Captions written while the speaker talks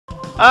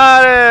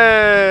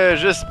Allez,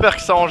 j'espère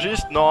que ça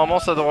enregistre. Normalement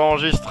ça devrait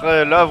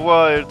enregistrer la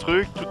voix et le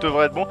truc, tout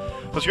devrait être bon.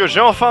 Parce que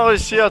j'ai enfin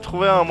réussi à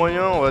trouver un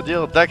moyen, on va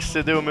dire,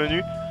 d'accéder au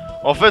menu.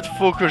 En fait,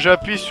 faut que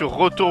j'appuie sur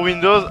retour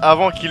Windows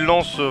avant qu'il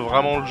lance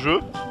vraiment le jeu.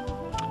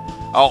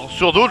 Alors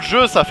sur d'autres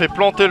jeux ça fait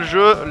planter le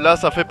jeu, là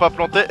ça fait pas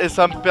planter et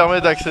ça me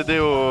permet d'accéder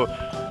au...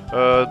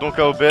 donc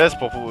à OBS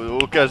pour,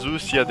 au cas où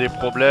s'il y a des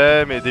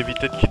problèmes et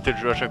d'éviter de quitter le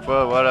jeu à chaque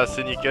fois. Voilà,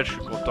 c'est nickel, je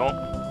suis content.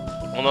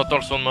 On entend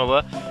le son de ma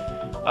voix.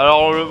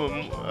 Alors,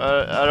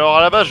 alors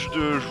à la base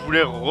je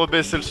voulais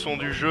rebaisser le son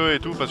du jeu et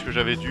tout parce que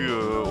j'avais dû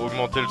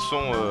augmenter le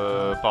son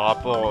par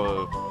rapport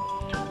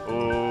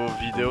aux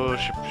vidéos,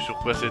 je sais plus sur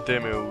quoi c'était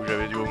mais où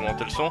j'avais dû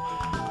augmenter le son.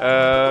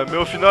 Mais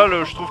au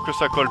final je trouve que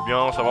ça colle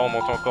bien, ça va, on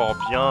m'entend encore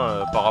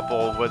bien par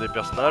rapport aux voix des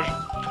personnages.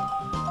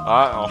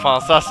 Ah, enfin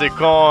ça c'est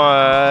quand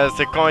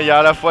il y a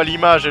à la fois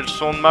l'image et le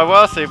son de ma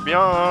voix, c'est bien,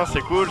 hein,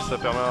 c'est cool, ça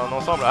permet un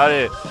ensemble.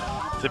 Allez,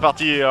 c'est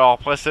parti. Alors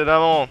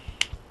précédemment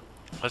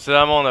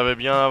on avait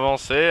bien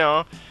avancé,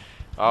 hein.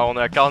 Alors on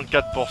est à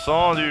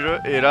 44% du jeu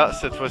et là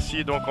cette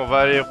fois-ci donc on va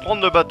aller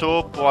prendre le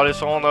bateau pour aller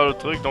se rendre à l'autre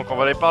truc, donc on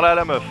va aller parler à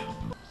la meuf.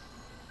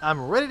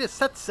 I'm ready to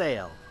set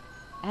sail.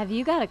 Have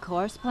you got a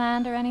course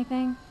planned or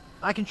anything?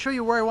 I can show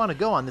you where I want to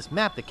go on this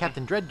map that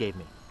Captain Dread gave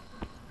me.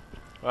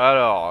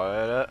 Alors,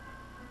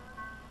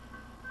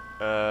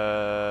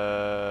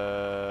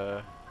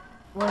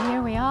 Well,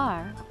 here we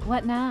are.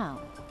 What now?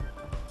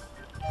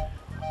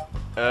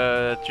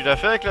 tu l'as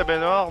fait avec la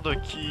baignoire de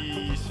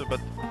qui se bat...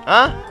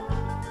 Hein?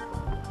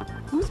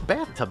 Whose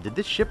bathtub did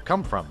this ship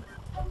come from?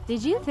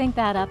 Did you think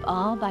that up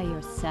all by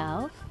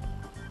yourself?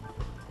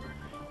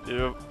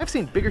 I've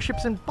seen bigger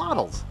ships in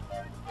bottles.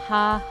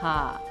 Ha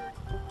ha.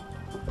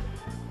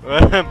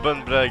 Ouais,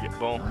 bonne blague.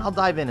 Bon. I'll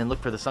dive in and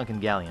look for the sunken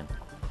galleon.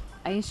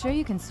 Are you sure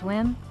you can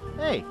swim?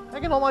 Hey, I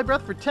can hold my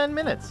breath for 10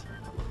 minutes.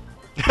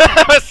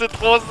 C'est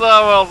trop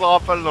ça, ouais, on s'en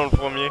rappelle dans le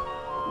premier.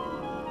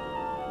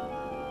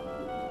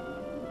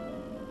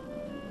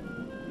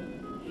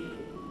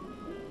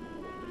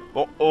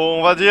 Bon,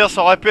 on va dire,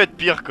 ça aurait pu être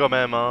pire quand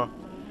même, hein.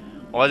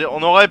 On va dire,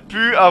 on aurait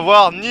pu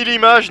avoir ni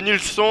l'image ni le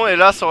son, et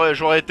là,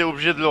 j'aurais été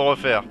obligé de le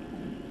refaire.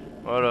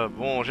 Voilà,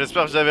 bon,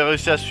 j'espère que vous avez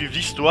réussi à suivre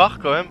l'histoire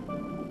quand même.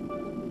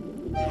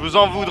 Je vous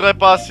en voudrais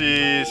pas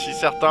si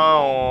certains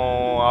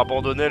ont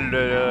abandonné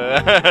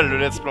le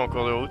let's play en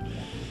cours de route.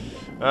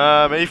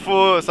 Mais il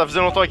faut, ça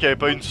faisait longtemps qu'il n'y avait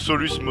pas une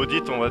soluce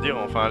maudite, on va dire,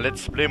 enfin un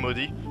let's play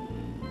maudit.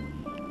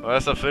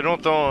 Ouais, ça fait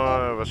longtemps,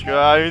 hein, parce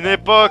qu'à une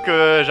époque,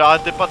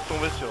 j'arrêtais pas de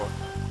tomber sur...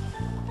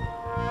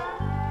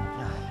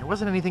 There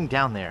wasn't anything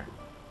down there.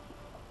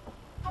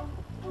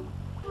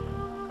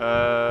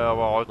 On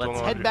va retourner.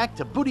 Let's head back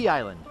to Booty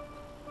Island.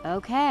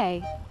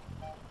 Okay.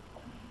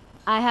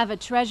 I have a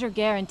treasure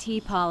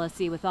guarantee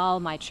policy with all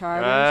my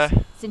charters.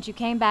 Since you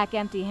came back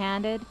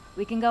empty-handed,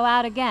 we can go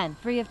out again,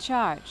 free of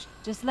charge.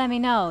 Just let me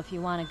know if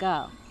you want to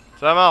go.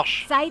 Ça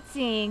marche.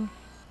 Sightseeing.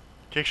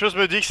 Quelque chose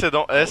me dit que c'est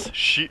dans S,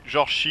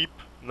 genre sheep.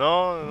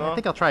 Non, non. I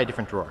think I'll try a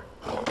different drawer.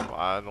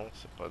 Ah non,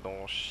 c'est pas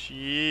dans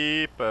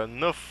sheep.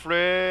 No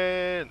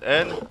friend.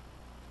 N.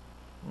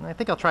 I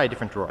think I'll try a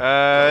different drawer.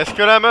 Est-ce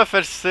que la meuf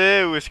elle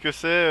sait ou est-ce que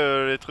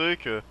c'est les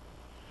trucs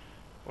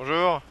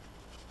Bonjour.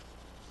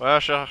 Ouais,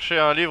 chercher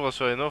un livre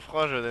sur les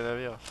naufrages des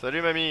navires.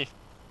 Salut mamie.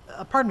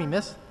 Pardon me,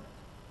 miss.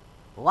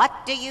 What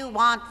do you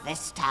want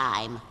this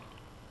time?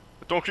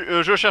 Donc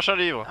je cherche un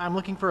livre. I'm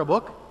looking for a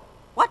book.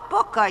 What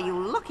book are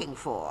you looking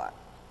for?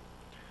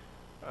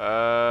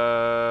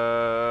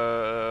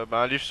 Un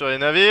livre sur les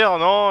navires,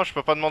 non, je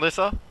peux pas demander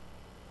ça.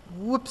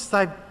 Whoops,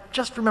 I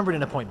just remembered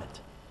an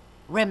appointment.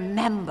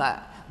 Remember,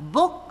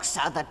 books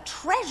are the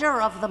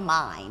treasure of the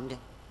mind.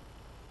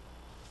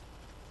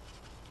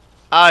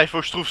 Ah, il faut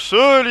que je trouve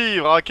ce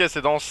livre. Ah, ok,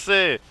 c'est dans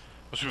C.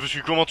 Parce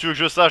que comment tu veux que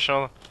je sache,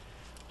 hein?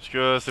 Parce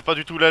que c'est pas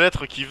du tout la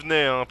lettre qui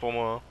venait, hein, pour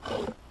moi. Hein.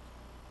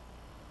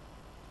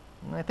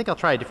 I think I'll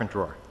try a different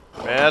drawer.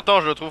 Mais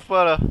attends, je le trouve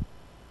pas là.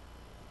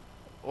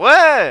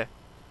 Ouais.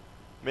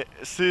 Mais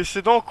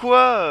c'est dans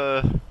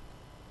quoi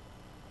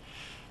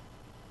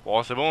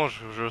Bon, c'est bon,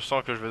 je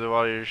sens que je vais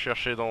devoir aller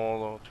chercher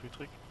dans tous les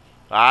trucs.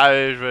 Ah,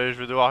 ouais, je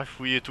vais devoir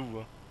fouiller tout.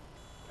 Hein.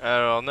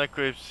 Alors,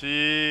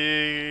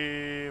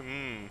 narcolepsie...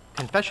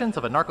 Confessions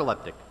of a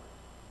Narcoleptic.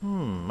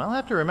 I'll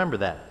have to remember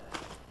that.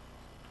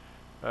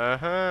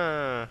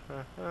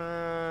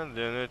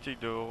 Diagnostic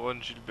de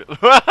Ron Gilbert.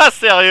 Ah,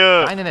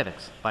 sérieux?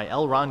 Dynanetics by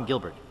L. Ron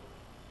Gilbert.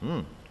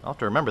 I'll have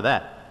to remember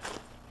that.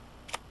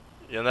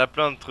 Il y en a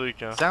plein de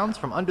trucs, hein. Sounds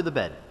from under the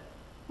bed.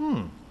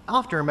 I'll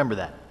have to remember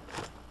that.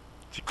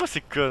 C'est quoi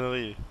ces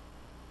conneries?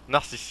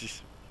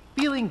 Narcissisme.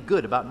 Feeling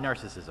good about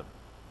narcissism.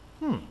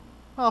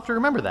 I'll have to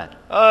remember that.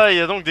 Ah, il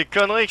y a donc des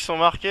conneries qui sont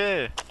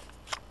marquées.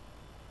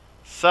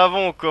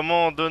 Savon,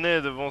 comment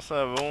donner de bon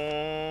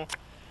savon?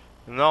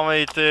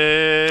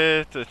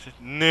 Normalité.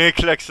 Nez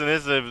klaxonné,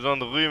 si vous avez besoin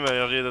de rhume,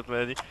 allergie et d'autres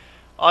maladies.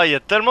 Ah, il y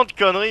a tellement de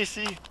conneries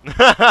ici.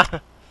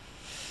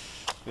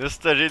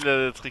 Nostalgie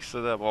de la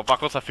Trixoda. Bon, par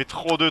contre, ça fait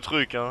trop de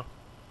trucs, hein.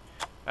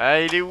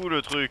 Ah, il est où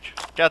le truc?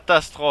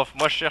 Catastrophe.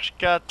 Moi, je cherche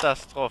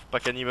catastrophe, pas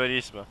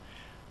cannibalisme.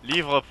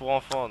 Livre pour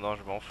enfants. Non,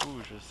 je m'en fous,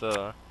 je sais ça.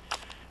 Hein.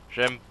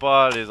 J'aime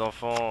pas les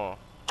enfants.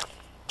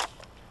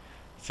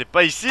 C'est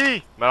pas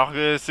ici. Mais alors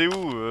que c'est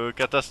où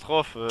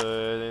catastrophe,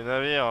 les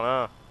navires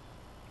là.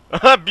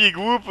 Ah, Big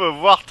Whoop,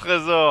 voir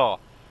trésor.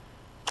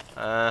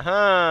 I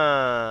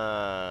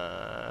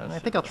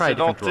think I'll try a C'est different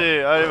Dante.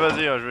 drawer. Allez,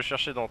 vas-y, je vais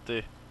chercher Dante.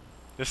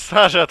 Le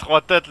singe à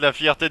 3 têtes, la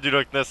fierté du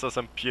Loch Ness,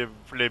 ça me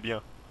plaît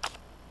bien.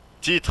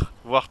 Titre,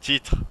 voir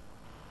titre.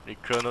 Les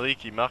conneries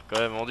qui marquent quand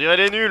même, on dirait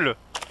les nuls.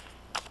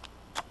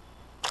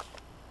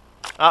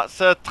 Ah,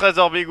 c'est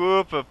trésor Big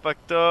Whoop,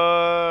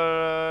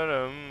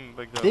 pactole.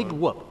 Big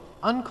Whoop.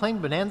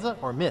 Unclaimed bonanza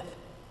or myth?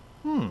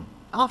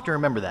 I'll have to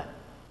remember that.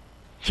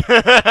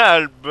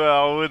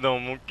 Albaro dans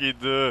Monkey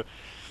 2.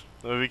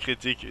 Revue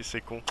critique,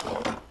 c'est con.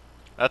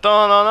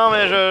 Attends, non,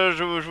 mais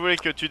je voulais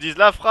que tu dises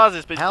la phrase,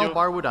 espèce Hal de...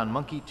 Barwood on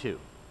Monkey 2.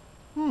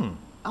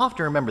 I'll have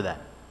to remember that.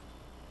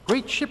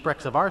 Great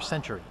shipwrecks of our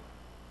century.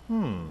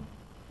 I'll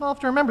have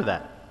to remember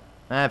that.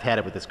 I've had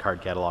it with this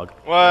card catalog.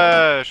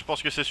 Ouais, je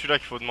pense que c'est celui-là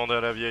qu'il faut demander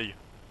à la vieille.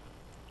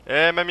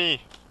 Eh, mamie,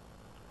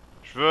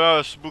 je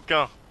veux ce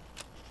bouquin.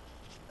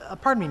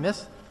 Pardon me,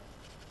 miss.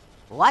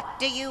 What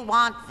do you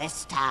want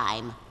this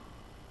time?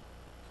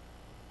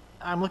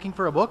 I'm looking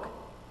for a book.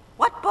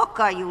 What book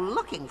are you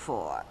looking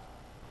for?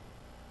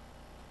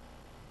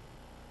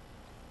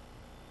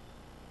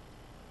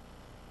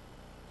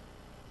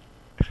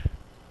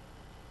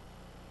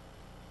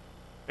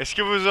 Est-ce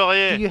que vous Do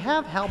auriez... you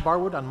have Hal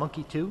Barwood on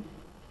Monkey 2?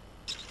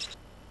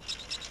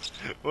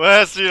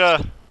 Ouais, celui-là.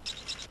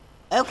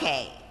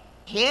 Okay,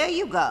 here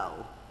you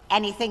go.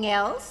 Anything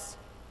else?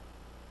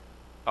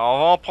 Alors, on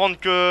va en prendre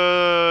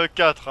que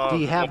 4, hein. Do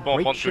you On have peut en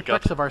Great prendre que 4.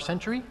 Shipwrecks of Our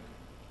Century?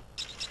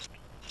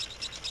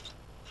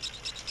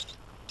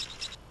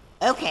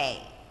 Okay,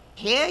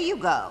 here you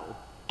go.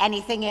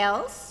 Anything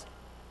else?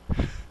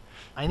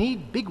 I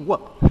need Big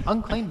Whoop,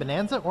 Unclaimed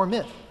Bonanza or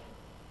Myth.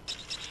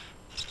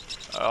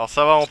 Alors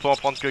ça va, on peut en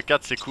prendre que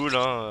 4, c'est cool,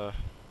 hein.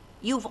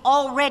 You've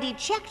already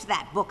checked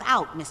that book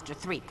out, Mr.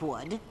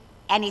 Threepwood.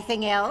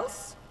 Anything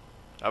else?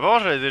 Ah bon,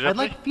 je l'avais déjà I'd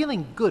pris. like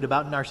feeling good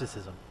about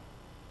narcissism.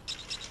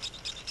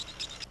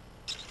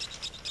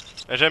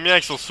 J'aime bien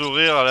avec son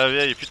sourire à la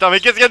vieille. Putain,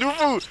 mais qu'est-ce qu'elle nous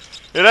fout?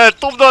 Et là, elle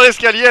tombe dans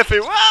l'escalier, elle fait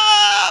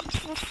Wouah.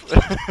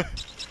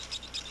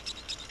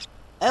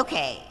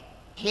 Okay,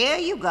 here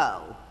you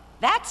go.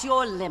 That's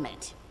your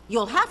limit.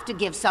 You'll have to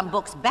give some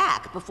books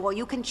back before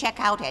you can check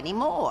out any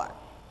more.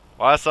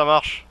 Ouais, ça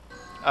marche.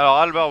 Alors,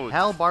 Albarwood.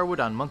 Hal Barwood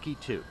on Monkey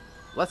 2.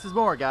 Less is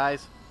more,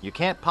 guys. You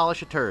can't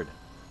polish a turd.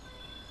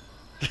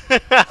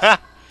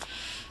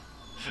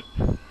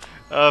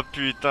 Ah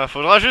putain,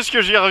 faudra juste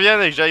que j'y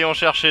revienne et que j'aille en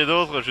chercher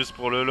d'autres, juste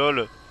pour le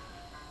lol.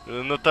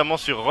 Notamment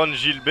sur Ron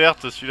Gilbert,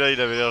 celui-là il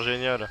avait l'air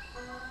génial.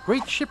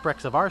 Great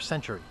shipwrecks of our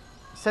century.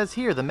 It says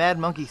here the Mad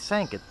Monkey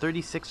sank at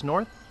 36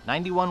 North,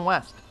 91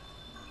 West.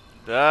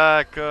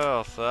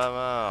 D'accord, ça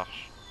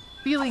marche.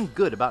 Feeling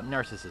good about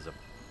narcissism.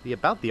 The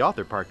about the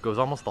author part goes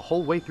almost the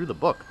whole way through the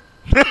book.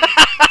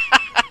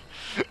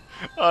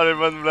 Ah, les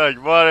bonnes blagues.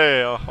 Bon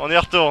allez, on y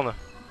retourne.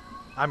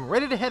 I'm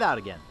ready to head out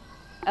again.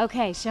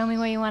 Okay, show me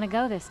where you want to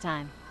go this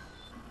time.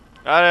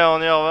 Allez,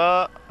 on y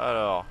reva.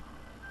 Alors,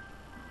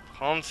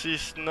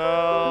 36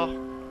 Nord,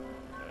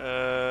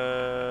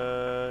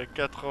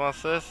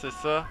 96, c'est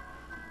ça?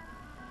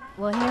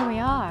 Well, here we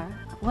are.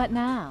 What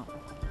now?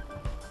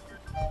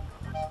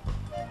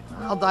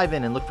 I'll dive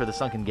in and look for the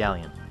sunken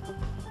galleon.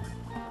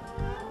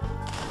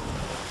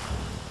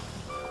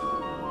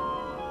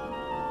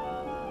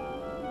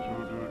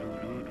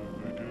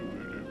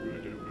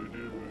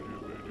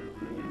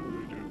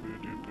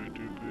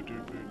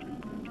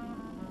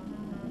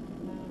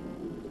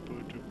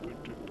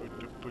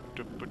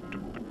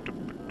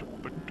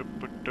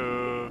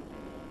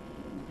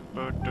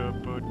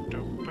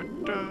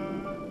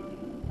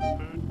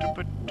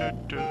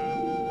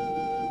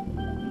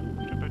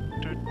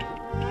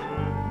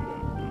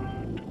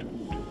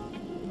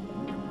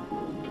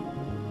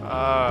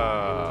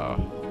 Ah,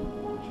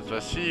 cette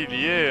fois-ci il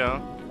y est,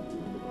 hein.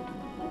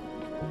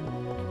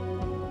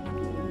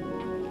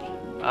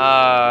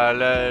 Ah,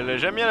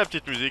 j'aime bien la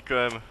petite musique quand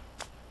même.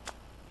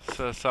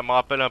 Ça me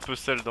rappelle un peu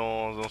celle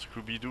dans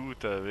Scooby-Doo,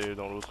 t'avais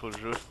dans l'autre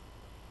jeu.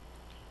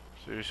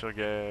 Celui sur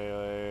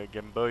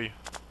Game Boy.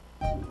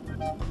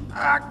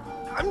 Ah,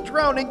 I'm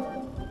drowning.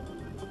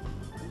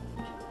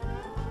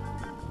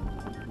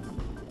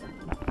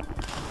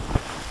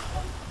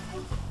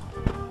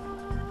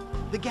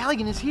 The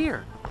galleon is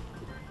here.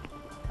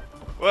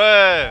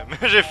 Ouais,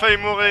 mais j'ai failli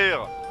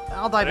mourir.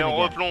 I'll dive Allez, in on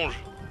again. replonge.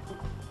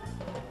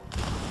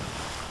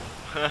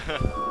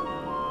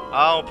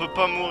 Ah, on peut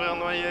pas mourir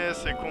noyé,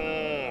 c'est con.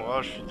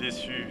 Ah, je suis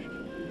déçu.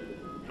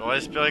 J'aurais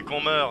espéré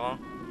qu'on meure, hein.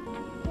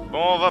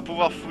 Bon, on va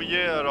pouvoir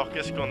fouiller, alors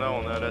qu'est-ce qu'on a?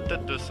 On a la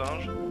tête de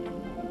singe.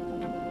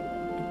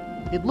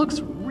 It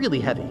looks really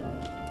heavy.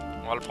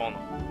 On va le prendre.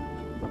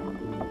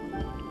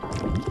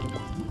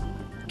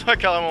 Ah,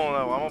 carrément, on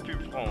a vraiment pu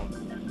le prendre.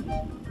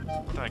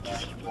 Putain,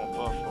 qu'est-ce qu'il prend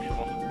pas,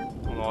 franchement.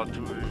 On aura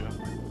tout vu.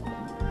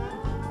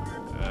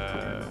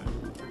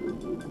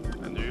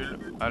 Annule.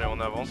 Allez, on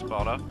avance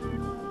par là.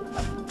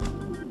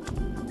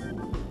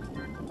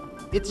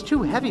 It's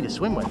too heavy to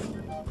swim with.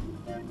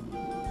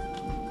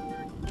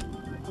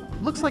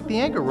 Looks like the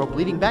anchor rope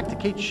leading back to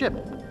Kate's ship.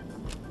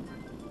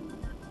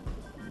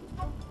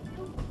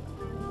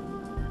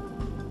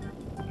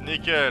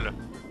 Nickel.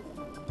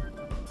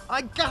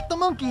 I got the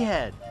monkey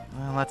head!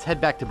 Well, let's head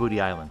back to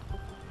Booty Island.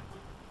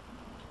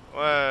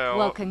 Ouais,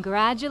 Well,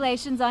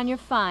 congratulations on your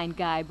find,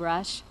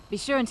 Guybrush. Be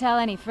sure and tell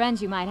any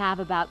friends you might have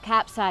about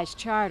capsized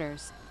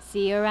charters.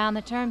 See you around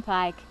the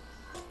turnpike.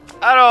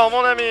 Alors,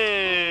 mon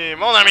ami,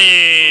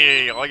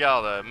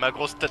 regarde, ma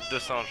grosse tête de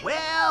singe.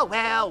 Well,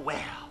 well,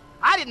 well.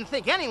 I didn't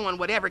think anyone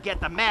would ever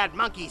get the Mad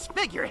Monkey's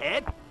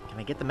figurehead. Can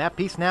I get the map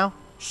piece now?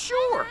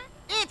 Sure,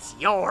 it's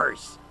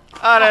yours.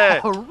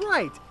 Allez. All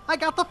right! I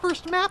got the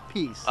first map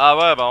piece! Ah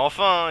ouais, bah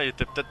enfin, il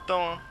était peut-être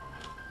temps. Hein.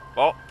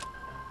 Bon.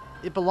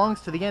 It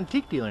belongs to the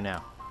antique dealer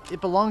now.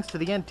 It belongs to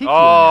the antique dealer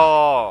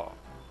now. Oh.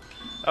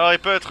 Alors, il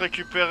peut être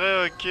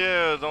récupéré,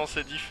 ok, dans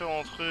ces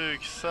différents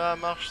trucs. Ça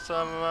marche,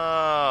 ça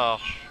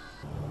marche.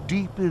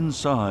 Deep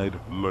inside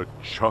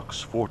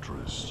LeChuck's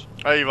fortress.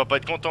 Ah, il va pas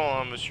être content,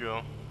 hein, monsieur.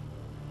 Hein.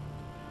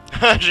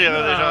 J'ai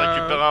déjà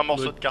récupéré un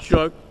morceau de carte.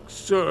 LeChuck,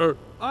 sir,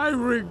 I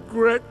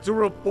regret to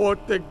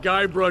report that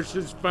Guybrush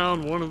has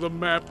found one of the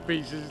map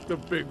pieces to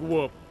Big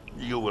Whoop.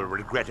 You will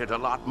regret it a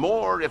lot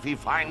more if he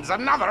finds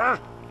another.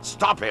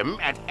 Stop him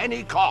at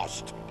any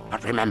cost.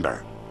 But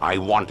remember, I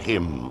want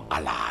him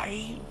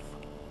alive.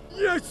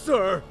 Yes,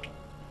 sir.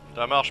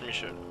 Ça marche,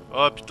 Michel.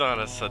 Oh putain,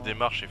 là, sa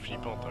démarche est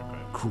flippante, hein, quand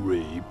même.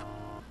 Creep.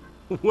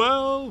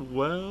 Well,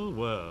 well,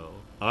 well.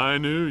 I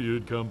knew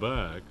you'd come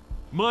back.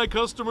 My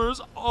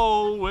customers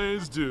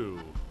always do.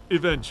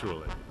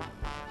 Eventually.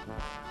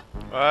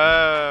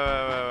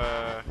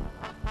 Ouais.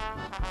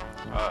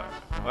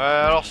 Ouais,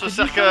 alors ce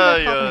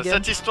cercueil,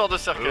 cette histoire de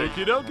cercueil.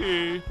 Okie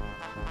dokie.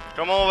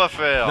 Comment on va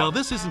faire? Now,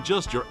 this isn't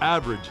just your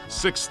average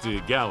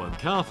 60-gallon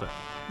coffin.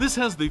 This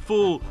has the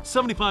full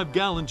 75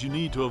 gallons you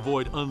need to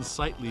avoid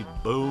unsightly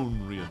bone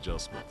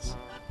readjustments.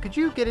 Could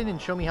you get in and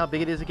show me how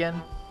big it is again?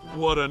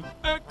 What an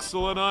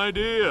excellent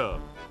idea!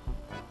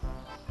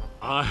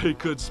 I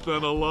could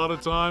spend a lot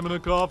of time in a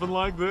coffin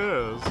like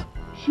this.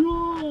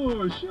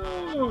 Sure.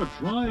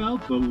 Try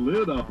out the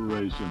lid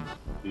operation.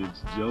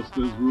 It's just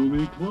as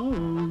roomy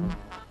closed.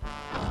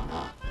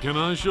 Can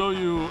I show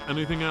you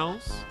anything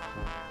else?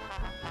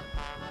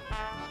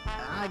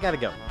 I gotta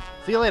go.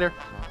 See you later.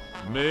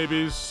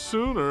 Maybe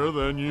sooner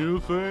than you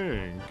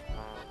think.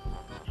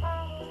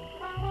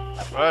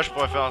 Ouais, je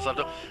pourrais faire un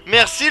salto.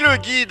 Merci le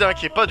guide, hein,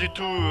 qui est pas du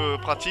tout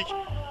pratique.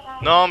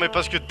 Non, mais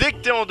parce que dès que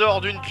t'es en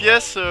dehors d'une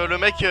pièce, le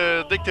mec,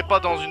 dès que t'es pas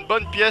dans une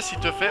bonne pièce, il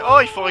te fait « Oh,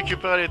 il faut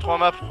récupérer les 3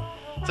 maps ».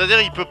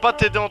 C'est-à-dire, il peut pas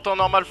t'aider en temps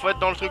normal, faut être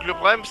dans le truc. Le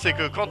problème, c'est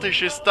que quand t'es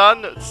chez Stan,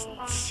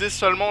 c'est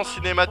seulement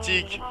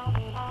cinématique.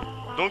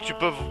 Donc tu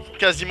peux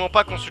quasiment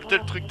pas consulter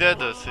le truc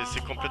d'aide.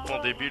 C'est complètement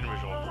débile, mais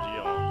j'ai envie de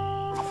dire.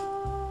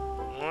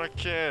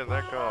 Ok,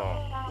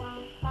 d'accord.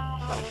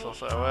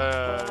 Ça,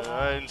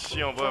 ouais, une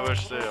scie en bois, ouais,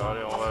 je sais.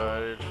 Allez, on va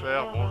aller le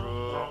faire,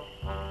 bonjour.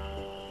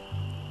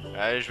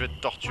 Allez, je vais te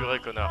torturer,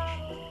 connard.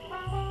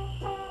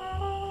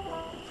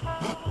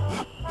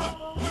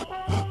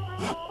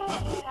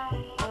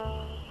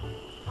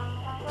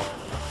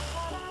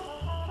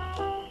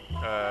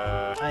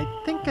 I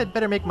think I'd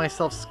better make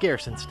myself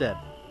scarce instead.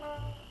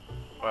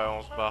 Ouais,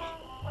 on se barre.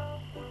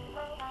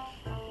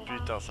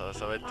 Putain, ça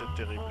va être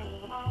terrible.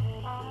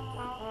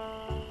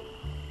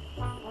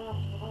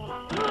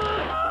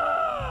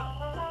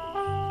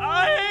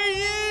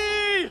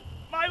 Aye!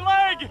 My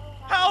leg!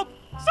 Help!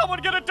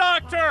 Someone get a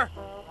doctor!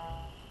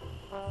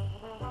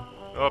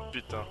 Oh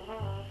putain.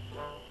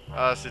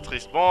 Ah, c'est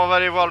triste. Bon, on va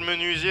aller voir le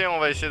menuisier, on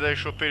va essayer d'aller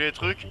choper les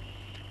trucs.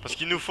 Parce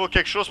qu'il nous faut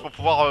quelque chose pour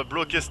pouvoir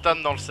bloquer Stan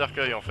dans le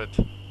cercueil en fait.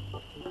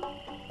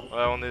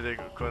 Ouais, on est des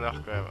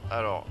connards quand même.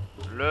 Alors,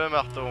 le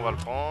marteau, on va le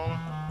prendre.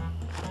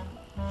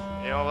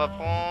 Et on va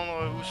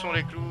prendre... Où sont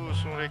les clous? Où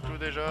sont les clous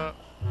déjà?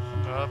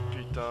 Ah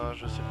putain,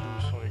 je sais plus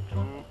où sont les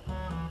clous.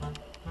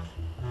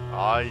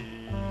 Aïe.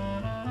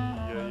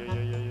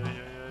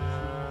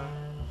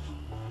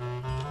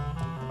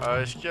 Ah,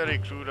 est-ce qu'il y a les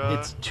clous là?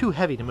 It's too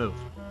heavy to move.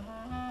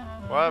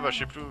 Ouais, bah je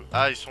sais plus.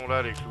 Ah, ils sont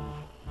là les clous.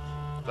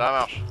 Ça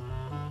marche.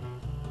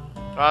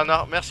 Ah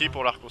non, merci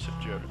pour l'art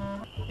conceptuel.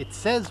 It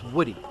says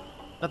woody.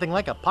 Nothing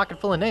like a pocket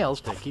full of nails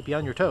to keep you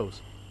on your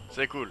toes.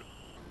 C'est cool.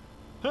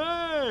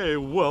 Hey,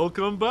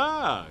 welcome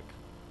back.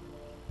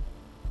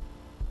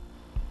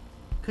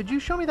 Could you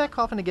show me that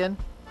coffin again?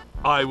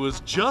 I was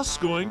just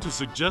going to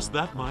suggest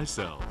that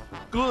myself.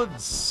 Good,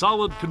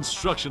 solid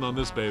construction on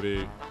this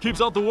baby.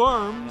 Keeps out the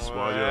worms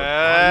while you're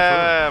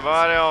Ouais, bon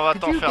allez, on va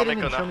Could you get t'enfermer, in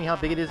and show connard. me how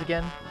big it is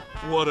again?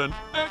 What an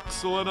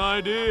excellent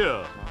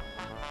idea.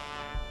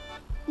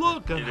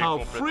 Look at Il est how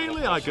complètement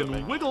freely I con, ce can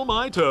mec. wiggle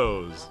my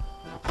toes.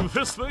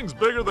 This thing's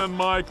bigger than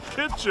my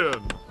kitchen.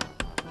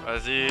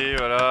 Vas-y,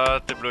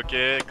 voilà, t'es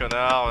bloqué,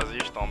 connard, vas-y,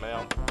 je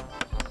t'emmerde.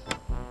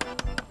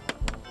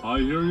 I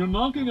hear you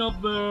knocking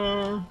up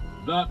there.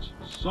 That's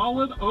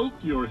solid oak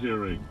you're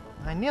hearing.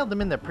 I nailed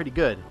them in there pretty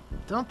good.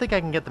 Don't think I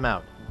can get them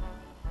out.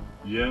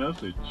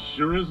 Yes, it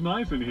sure is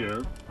nice in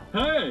here.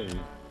 Hey,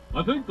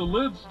 I think the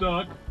lid's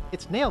stuck.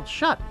 It's nailed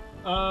shut.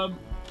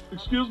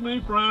 Excuse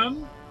me,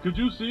 friend. Could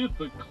you see if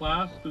the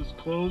clasp is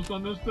closed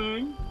on this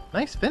thing?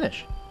 Nice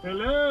finish.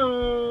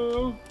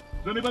 Hello?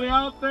 Is anybody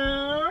out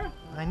there?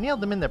 I nailed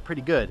them in there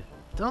pretty good.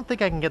 Don't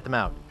think I can get them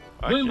out.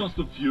 They Ok. must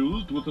have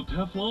fused with the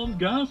Teflon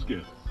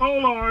gasket. Oh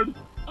Lord,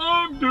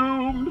 I'm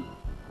doomed!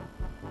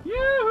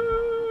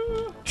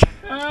 Yoo-hoo!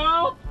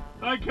 Help!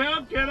 I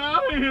can't get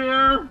out of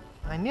here!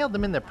 I nailed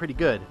them in there pretty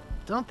good.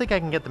 Don't think I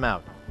can get them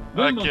out.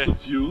 They must Ok.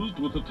 have fused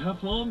with the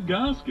Teflon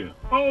gasket.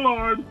 Oh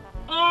Lord,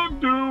 I'm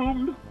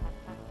doomed!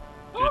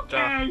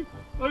 Okay,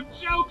 a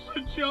joke's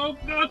a joke.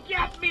 Now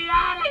get me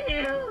out of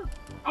here!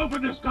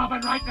 Open this coffin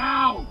right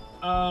now!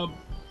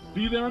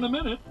 Be there in a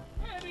minute.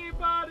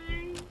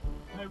 Anybody?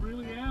 I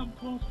really am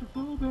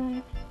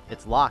claustrophobic.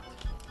 It's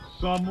locked.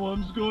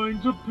 Someone's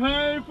going to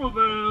pay for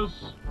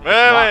this.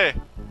 Ouais, ouais.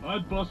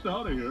 I'd bust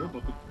out of here,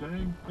 but the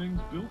dang thing's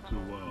built too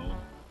well.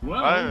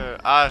 Well, Ouais,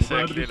 ah, c'est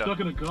la glad to be clé là. stuck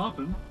in a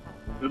coffin.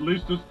 At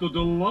least it's the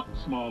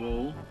deluxe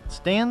model.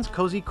 Stan's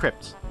Cozy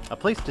Crypts. A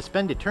place to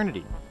spend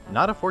eternity,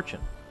 not a fortune.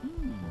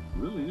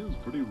 Really is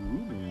pretty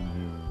roomy in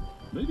here.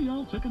 Maybe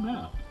I'll take a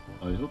nap.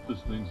 I hope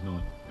this thing's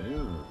not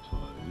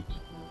airtight.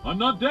 I'm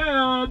not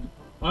dead!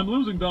 I'm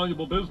losing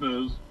valuable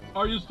business.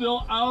 Are you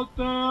still out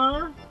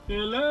there?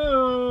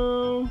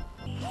 Hello?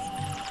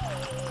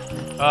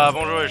 Ah,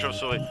 bonjour les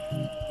chauves-souris.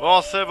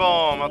 Bon, c'est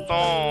bon,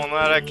 maintenant on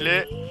a la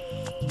clé.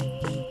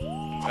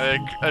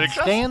 Elle est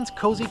classe. Stan's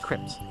Cozy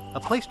Crypts. A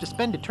place to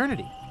spend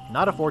eternity,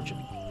 not a fortune.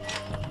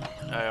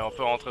 Allez, on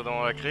peut rentrer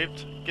dans la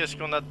crypte. Qu'est-ce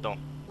qu'on a dedans?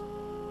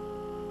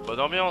 Bonne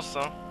ambiance,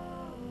 hein.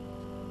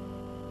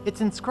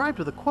 It's inscribed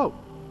with a quote.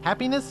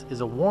 Happiness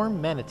is a warm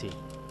manatee.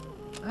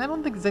 I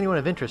don't think there's anyone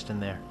of interest in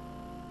there.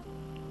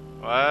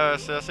 Ouais,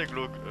 c'est assez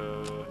glauque.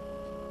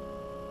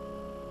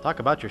 Talk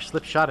about your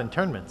slipshod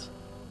internments.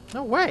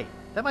 No way!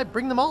 That might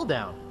bring them all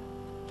down.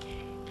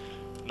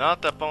 Non,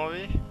 t'as pas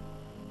envie?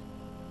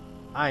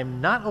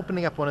 I'm not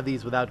opening up one of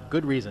these without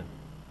good reason.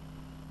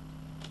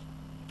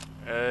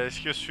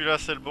 Est-ce que celui-là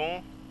c'est le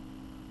bon?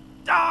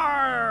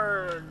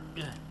 I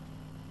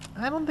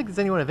don't think there's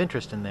anyone of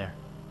interest in there.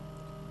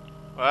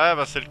 Ouais,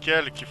 bah c'est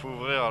lequel qu'il faut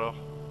ouvrir alors?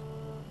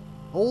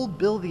 Old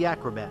Bill the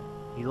Acrobat.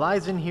 He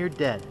lies in here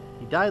dead.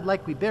 He died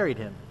like we buried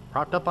him,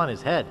 propped up on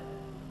his head.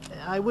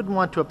 I wouldn't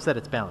want to upset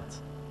its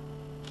balance.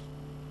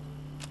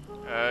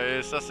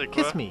 Et ça c'est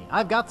quoi? Kiss me,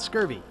 I've got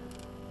scurvy.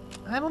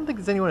 I don't think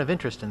there's anyone of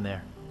interest in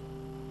there.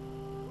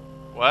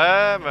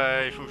 Ouais,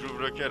 mais il faut que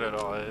j'ouvre lequel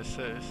alors?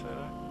 C'est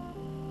là.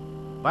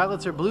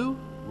 Violets are blue,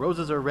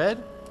 roses are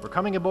red. We're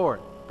coming aboard.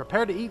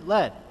 Prepare to eat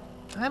lead.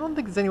 I don't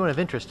think there's anyone of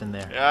interest in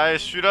there. Et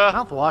celui-là?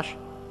 Mouthwash.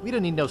 We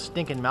don't need no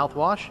stinking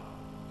mouthwash.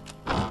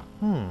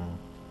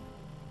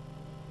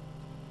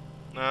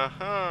 Ah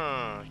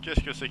ah,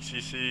 qu'est-ce que c'est que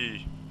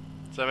ici?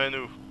 Ça mène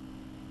où?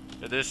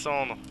 Et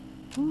descendre.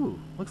 Ooh,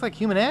 looks like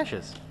human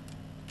ashes.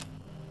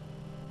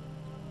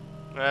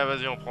 Ouais,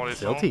 vas-y, on prend les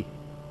cendres. Silty.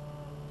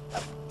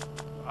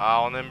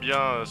 Ah, on aime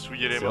bien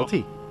souiller les morts.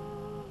 Silty.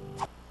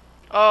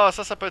 Oh,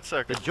 ça peut être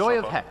ça. The joy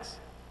of Hex.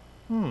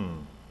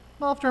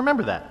 I'll have to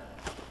remember that.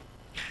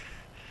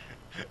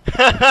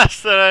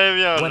 Ça allait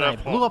bien, je When I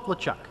l'apprends. blew up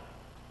LeChuck.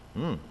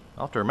 I'll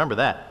have to remember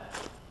that.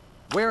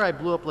 Where I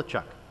blew up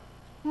LeChuck.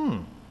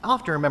 I'll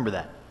have to remember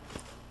that.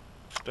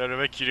 Putain, le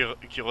mec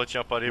qui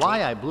retient pas les Why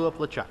mots. I blew up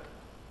LeChuck.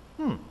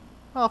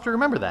 I'll have to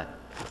remember that.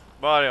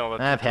 Bon, allez, on va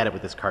I've had it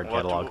with this card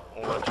catalog.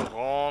 on va tout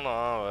rendre,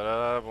 hein,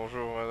 voilà.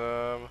 Bonjour,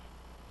 madame.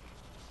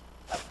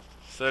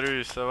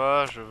 Salut, ça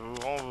va? Je vous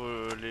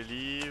rends les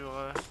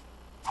livres.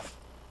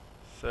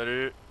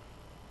 Salut.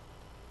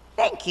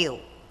 Thank you.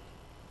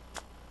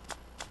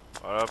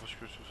 Voilà, parce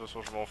que de toute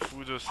façon, je m'en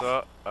fous de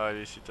ça.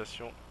 Allez,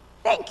 citations.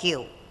 Thank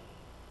you.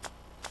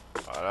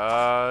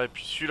 Voilà, et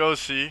puis celui-là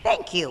aussi.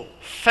 Thank you.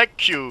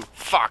 Fuck you.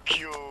 Fuck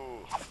you.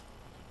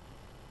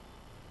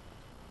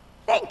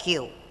 Thank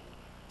you.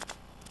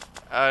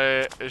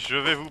 Allez, je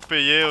vais vous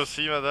payer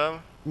aussi, madame.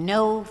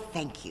 No,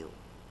 thank you.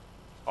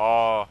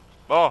 Oh,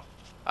 bon.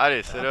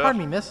 Allez, c'est l'heure. Pardon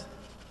me, miss.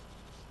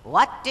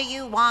 What do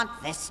you want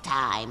this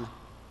time?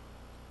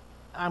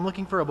 I'm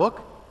looking for a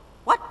book.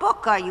 What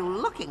book are you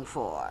looking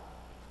for?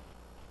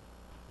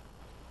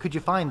 Could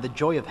you find The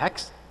Joy of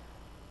Hex?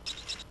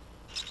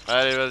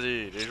 Allez,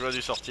 vas-y, les joies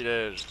du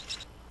sortilège.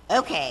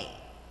 Okay,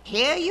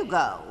 here you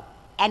go.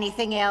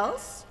 Anything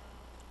else?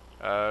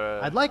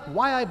 I'd like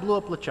Why I Blew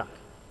Up LeChuck.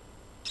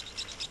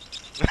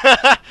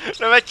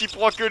 Le mec il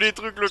prend que les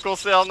trucs le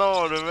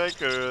concernant, le mec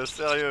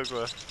sérieux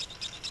quoi.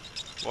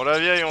 Bon la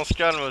vieille on se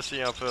calme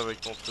aussi un peu avec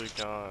ton truc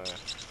hein.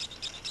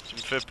 Tu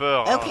me fais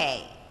peur hein.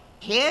 Okay,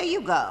 here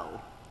you go.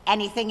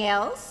 Anything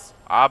else?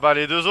 Ah bah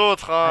les deux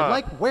autres hein. I'd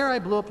like Where I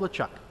Blew Up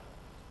LeChuck.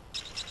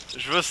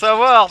 Je veux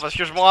savoir parce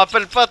que je m'en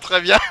rappelle pas très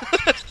bien.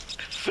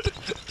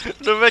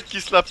 Le mec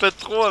qui se la pète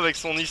trop avec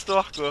son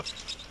histoire quoi.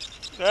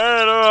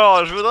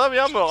 Alors, je voudrais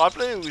bien me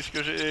rappeler où est-ce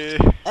que j'ai...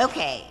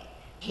 Okay,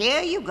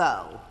 here you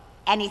go.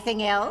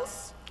 Anything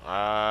else?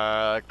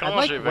 I'd Comment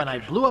like j'ai When I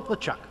vécu? Blew Up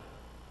LeChuck.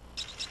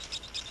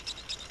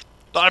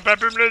 T'aurais pas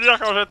pu me le dire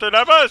quand j'étais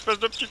là-bas, espèce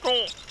de petit con.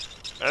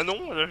 Ah non,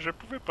 je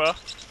pouvais pas.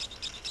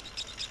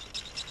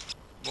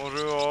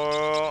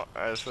 Bonjour.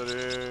 Allez,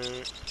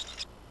 salut.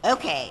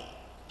 Okay,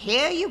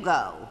 here you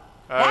go.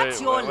 Allez,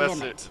 That's your ouais,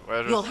 limit.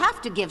 ouais, You'll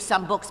have to give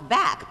some books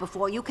back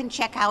before you can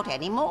check out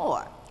any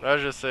more. Ouais,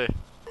 je sais.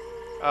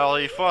 Alors,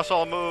 il faut un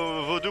sort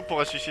vaudou pour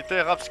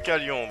ressusciter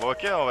Rapscallion. Bon,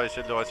 ok, on va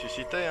essayer de le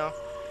ressusciter, hein.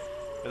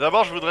 Mais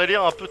d'abord, je voudrais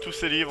lire un peu tous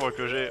ces livres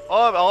que j'ai.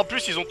 Oh, bah, en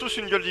plus, ils ont tous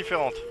une gueule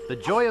différente.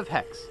 The Joy of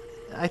Hex.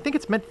 I think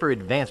it's meant for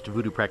advanced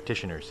voodoo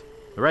practitioners.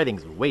 The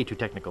writing's way too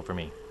technical for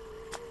me.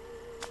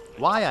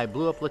 Why I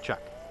Blew Up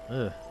LeChuck.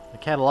 Ugh, the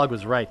catalog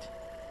was right.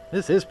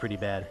 This is pretty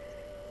bad.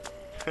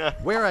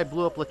 Where I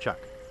Blew Up LeChuck.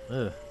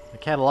 Ugh, the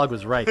catalog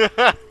was right.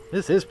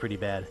 This is pretty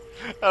bad.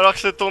 Alors que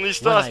c'est ton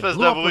histoire, When I espèce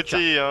blew up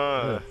d'abruti,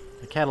 hein. Ugh,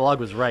 the catalog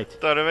was right.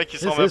 Putain, le mec, il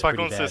se This rend même is pas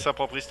pretty compte, c'est bad. sa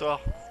propre histoire.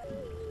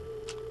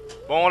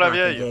 Bon, la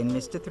vieille. Again,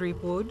 Mr.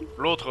 Threepwood?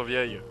 L'autre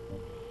vieille.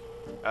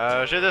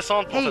 J'ai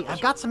descendre pour Hey, cette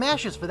I've got some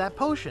ashes for that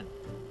potion.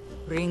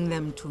 Bring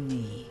them to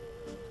me.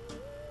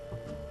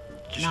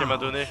 Qu'est-ce qu'elle m'a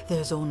donné?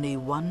 There's only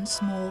one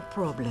small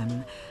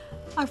problem.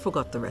 I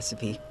forgot the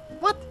recipe.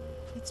 What?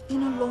 It's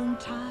been a long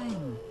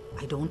time.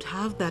 I don't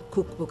have that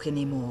cookbook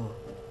anymore.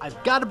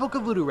 I've got a book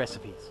of voodoo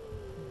recipes.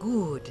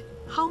 Good.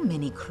 How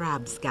many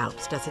crab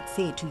scalps does it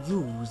say to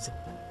use?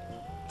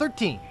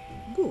 13.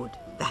 Good.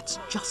 That's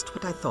just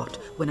what I thought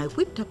when I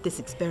whipped up this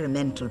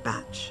experimental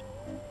batch.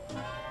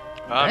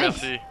 Ah,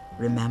 Thanks. merci.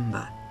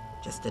 Remember,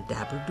 just a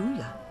dab will do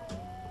ya.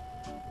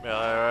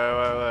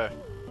 Ouais.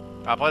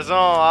 À présent,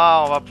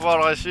 ah, on va pouvoir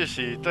le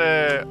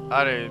ressusciter.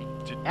 Allez,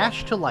 petite...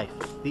 Ash to Life,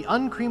 the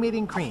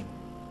uncremating cream.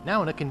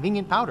 Now in a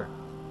convenient powder.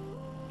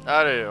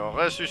 Allez,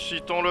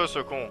 ressuscitons-le, ce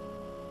con.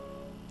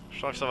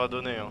 Je sens que ça va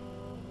donner, hein.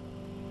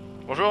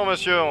 Bonjour,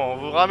 monsieur, on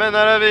vous ramène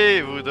à la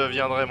vie. Vous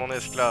deviendrez mon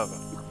esclave.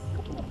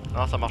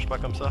 Non, ça marche pas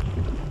comme ça.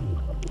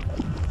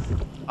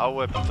 Ah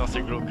ouais, putain,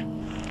 c'est glauque.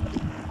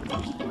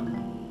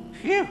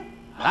 Phew,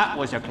 that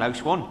was a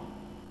close one.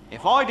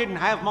 If I didn't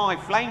have my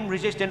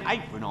flame-resistant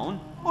apron on,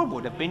 I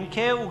would have been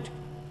killed.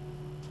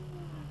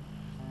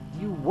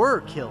 You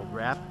were killed,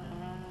 Rap.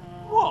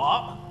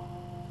 What?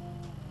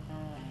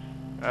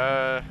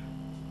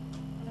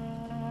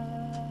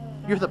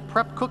 You're the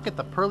prep cook at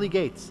the Pearly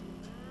Gates.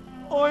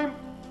 I'm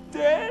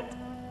dead?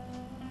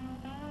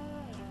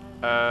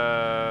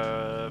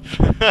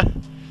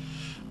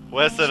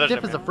 Ouais, celle-là,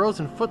 Stiff j'aime as a bien.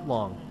 frozen foot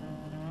long.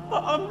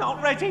 I'm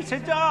not ready to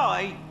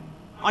die.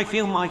 I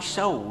feel my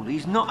soul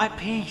is not at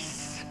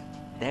peace.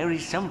 There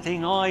is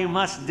something I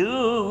must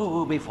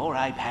do before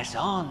I pass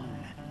on.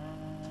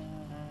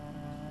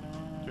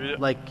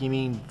 Like, you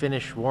mean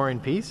finish War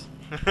and Peace?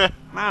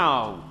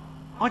 No.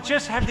 I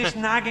just have this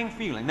nagging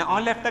feeling that I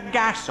left the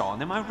gas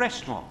on in my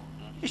restaurant.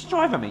 It's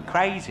driving me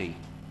crazy.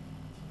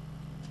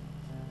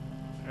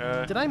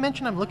 Did I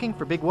mention I'm looking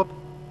for Big Whoop?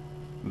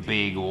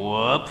 Big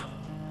whoop.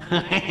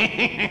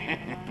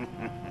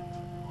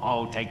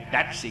 I'll take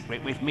that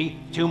secret with me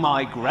to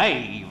my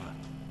grave.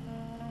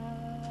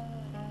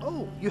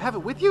 Oh, you have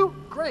it with you?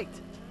 Great.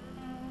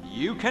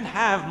 You can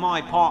have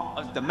my part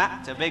of the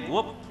map to Big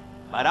Whoop,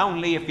 but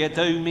only if you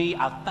do me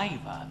a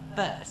favor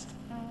first.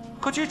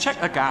 Could you check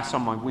the gas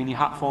on my weenie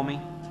hat for me?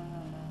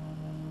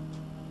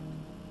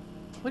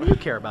 What do you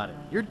care about it?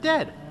 You're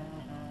dead.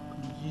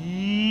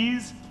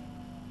 Please?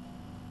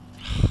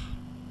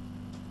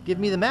 Give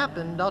me the map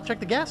and I'll check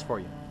the gas for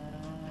you.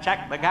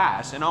 Check the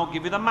gas and I'll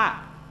give you the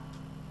map.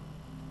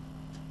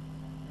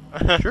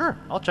 Sure,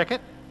 I'll check it.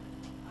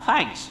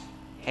 Thanks.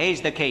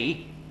 Here's the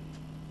key.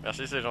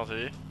 Merci, c'est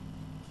gentil.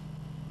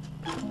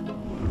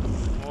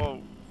 Wow.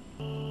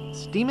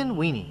 Steamin'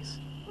 Weenies.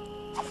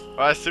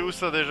 Ouais, c'est où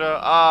ça déjà?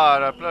 Ah,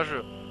 la plage.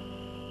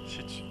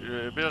 Si tu...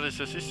 L'auberge des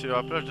saucisses, c'est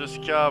la plage de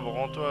Scab.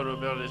 Rends-toi à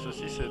l'auberge des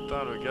saucisses,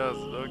 éteins le gaz.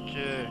 Ok.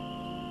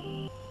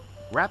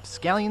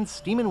 Rapscallion's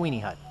Steamin'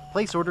 Weenie Hut.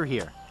 Place order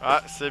here.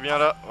 Ah, c'est bien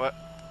là. Ouais.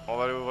 On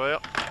va aller ouvrir.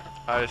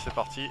 Allez, c'est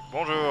parti.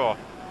 Bonjour.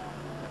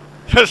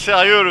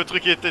 Sérieux, le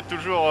truc était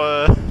toujours...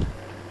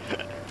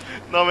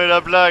 Non mais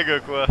la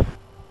blague, quoi.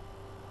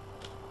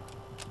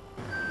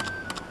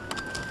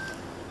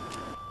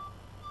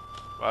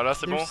 Voilà,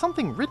 c'est bon. There's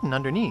something written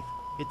underneath.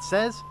 It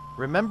says,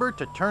 remember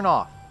to turn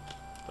off.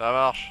 Ça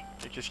marche.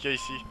 Et qu'est-ce qu'il y a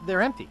ici?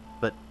 They're empty,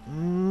 but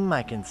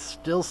I can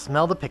still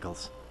smell the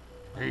pickles.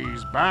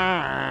 He's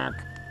back.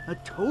 I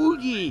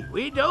told ye,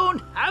 we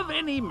don't have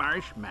any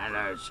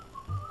marshmallows.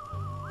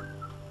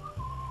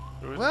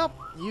 Well,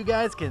 you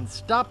guys can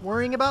stop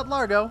worrying about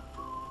Largo.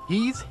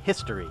 He's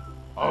history.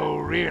 Oh,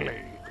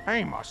 really?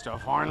 He must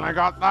have finally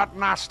got that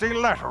nasty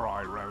letter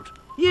I wrote.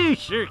 You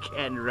sure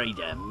can write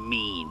a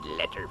mean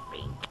letter,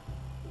 Fink.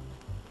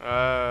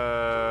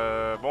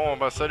 Bon,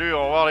 bah salut,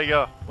 au revoir les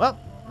gars. Well,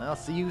 I'll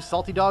see you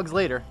salty dogs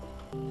later.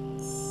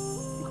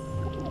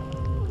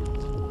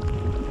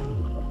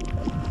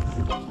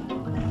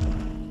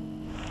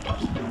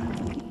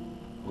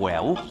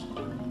 Well?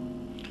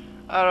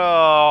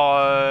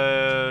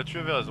 Alors, tu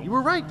avais raison. You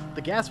were right.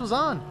 The gas was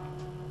on.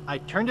 I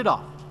turned it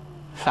off.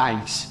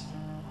 Thanks.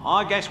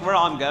 I guess where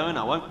I'm going,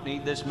 I won't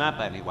need this map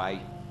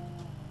anyway.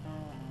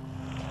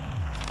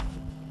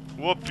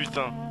 Oh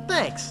putain.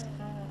 Thanks.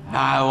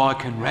 Now I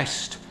can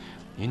rest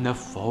in the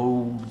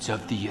folds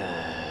of the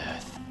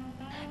earth,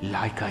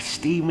 like a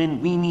steaming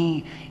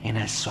weenie in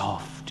a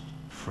soft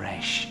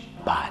fresh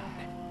bun.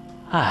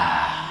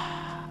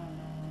 Ah.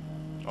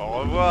 Au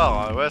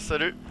revoir, ouais,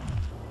 salut.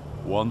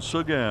 Once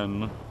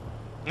again.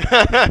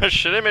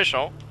 Chez les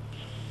méchants.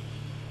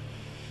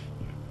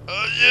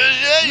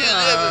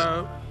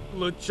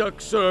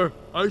 LeChuck, sir,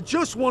 I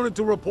just wanted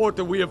to report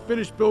that we have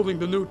finished building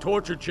the new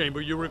torture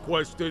chamber you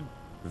requested.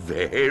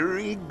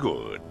 Very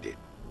good.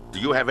 Do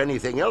you have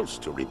anything else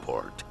to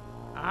report?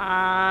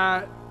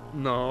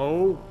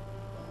 No.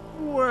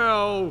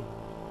 Well,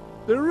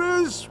 there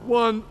is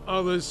one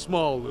other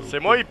small little C'est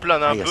moi, il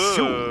plane un I peu.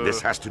 assume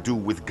this has to do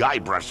with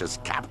Guybrush's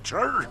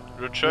capture?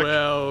 LeChuck.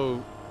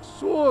 Well,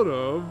 sort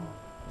of.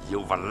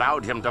 You've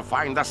allowed him to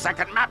find the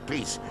second map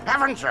piece,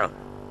 haven't you?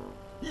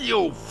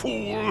 You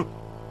fool!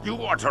 You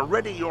ought to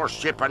ready your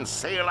ship and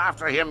sail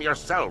after him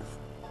yourself.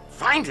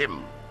 Find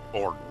him,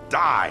 or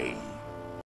die.